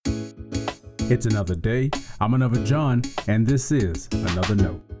It's another day. I'm another John, and this is Another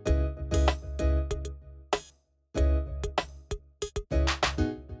Note.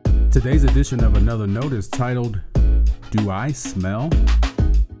 Today's edition of Another Note is titled, Do I Smell?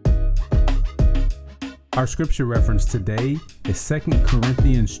 Our scripture reference today is 2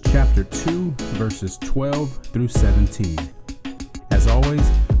 Corinthians chapter 2, verses 12 through 17. As always,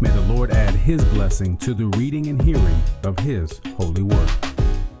 may the Lord add His blessing to the reading and hearing of His holy word.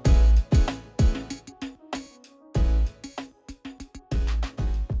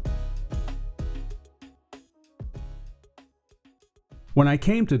 When I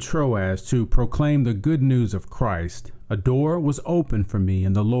came to Troas to proclaim the good news of Christ, a door was opened for me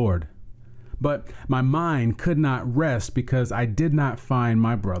in the Lord. But my mind could not rest because I did not find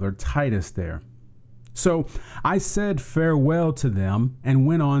my brother Titus there. So I said farewell to them and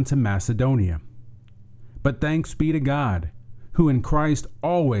went on to Macedonia. But thanks be to God, who in Christ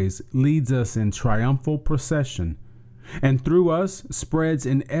always leads us in triumphal procession, and through us spreads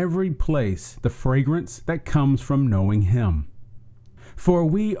in every place the fragrance that comes from knowing Him. For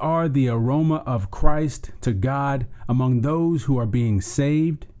we are the aroma of Christ to God among those who are being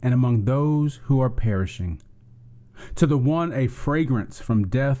saved and among those who are perishing. To the one a fragrance from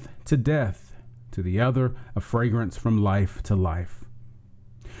death to death, to the other a fragrance from life to life.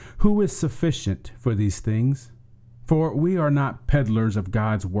 Who is sufficient for these things? For we are not peddlers of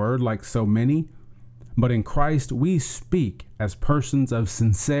God's word like so many, but in Christ we speak as persons of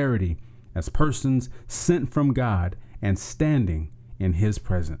sincerity, as persons sent from God and standing in His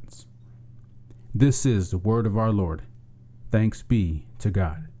presence. This is the word of our Lord. Thanks be to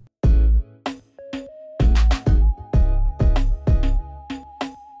God.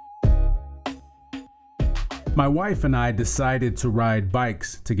 My wife and I decided to ride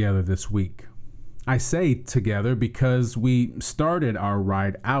bikes together this week. I say together because we started our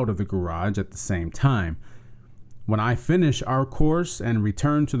ride out of the garage at the same time. When I finish our course and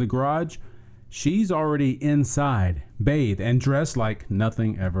return to the garage, she's already inside, bathed, and dressed like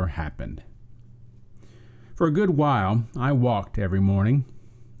nothing ever happened. For a good while, I walked every morning.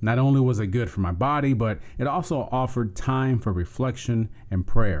 Not only was it good for my body, but it also offered time for reflection and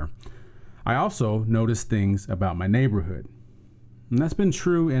prayer. I also noticed things about my neighborhood. And that's been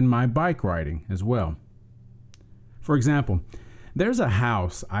true in my bike riding as well. For example, there's a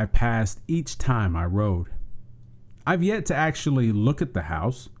house I passed each time I rode. I've yet to actually look at the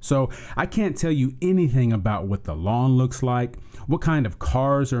house, so I can't tell you anything about what the lawn looks like, what kind of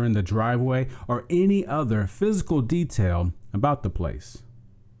cars are in the driveway, or any other physical detail about the place.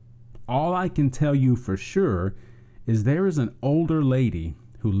 All I can tell you for sure is there is an older lady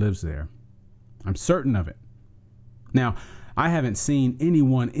who lives there. I'm certain of it. Now, I haven't seen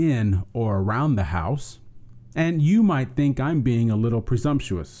anyone in or around the house, and you might think I'm being a little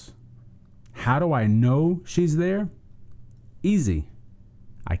presumptuous. How do I know she's there? Easy.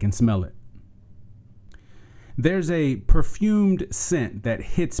 I can smell it. There's a perfumed scent that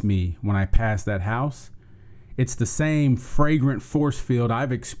hits me when I pass that house. It's the same fragrant force field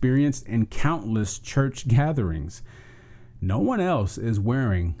I've experienced in countless church gatherings. No one else is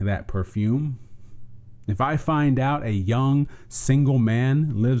wearing that perfume. If I find out a young, single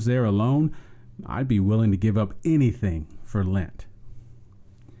man lives there alone, I'd be willing to give up anything for Lent.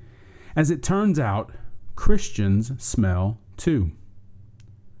 As it turns out, Christians smell too.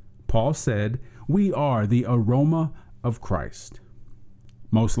 Paul said, "We are the aroma of Christ."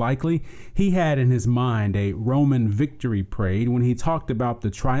 Most likely, he had in his mind a Roman victory parade when he talked about the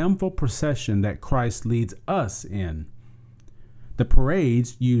triumphal procession that Christ leads us in. The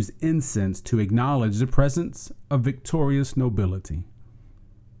parades use incense to acknowledge the presence of victorious nobility.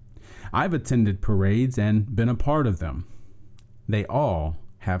 I've attended parades and been a part of them. They all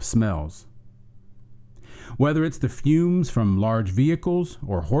have smells. Whether it's the fumes from large vehicles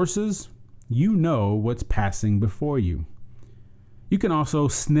or horses, you know what's passing before you. You can also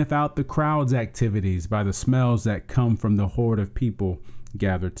sniff out the crowd's activities by the smells that come from the horde of people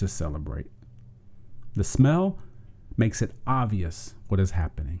gathered to celebrate. The smell makes it obvious what is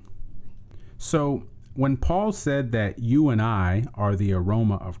happening. So, when Paul said that you and I are the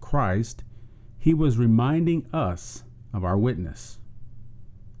aroma of Christ, he was reminding us of our witness.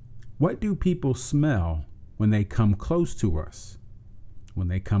 What do people smell when they come close to us, when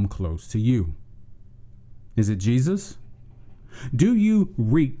they come close to you? Is it Jesus? Do you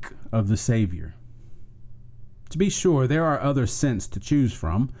reek of the Savior? To be sure, there are other scents to choose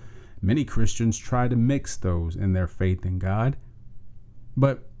from. Many Christians try to mix those in their faith in God.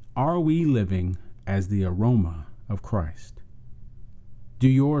 But are we living as the aroma of Christ? Do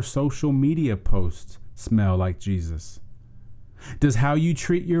your social media posts smell like Jesus? Does how you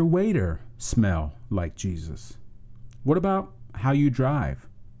treat your waiter smell like Jesus? What about how you drive?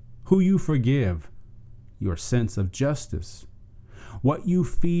 Who you forgive? Your sense of justice? What you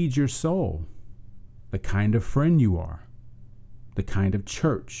feed your soul? The kind of friend you are? The kind of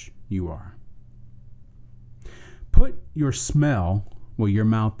church you are? Put your smell where your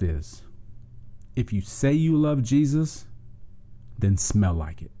mouth is. If you say you love Jesus, then smell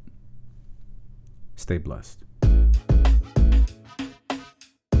like it. Stay blessed.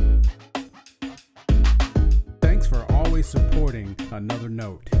 Thanks for always supporting Another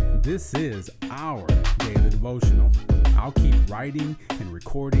Note. This is our daily devotional. I'll keep writing and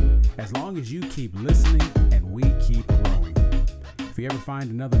recording as long as you keep listening and we keep growing. If you ever find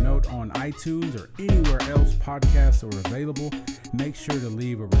Another Note on iTunes or anywhere else podcasts are available, make sure to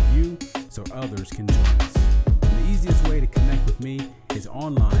leave a review so others can join us. The easiest way to connect with me is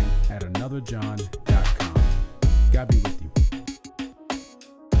online at anotherjohn.com. God be with you.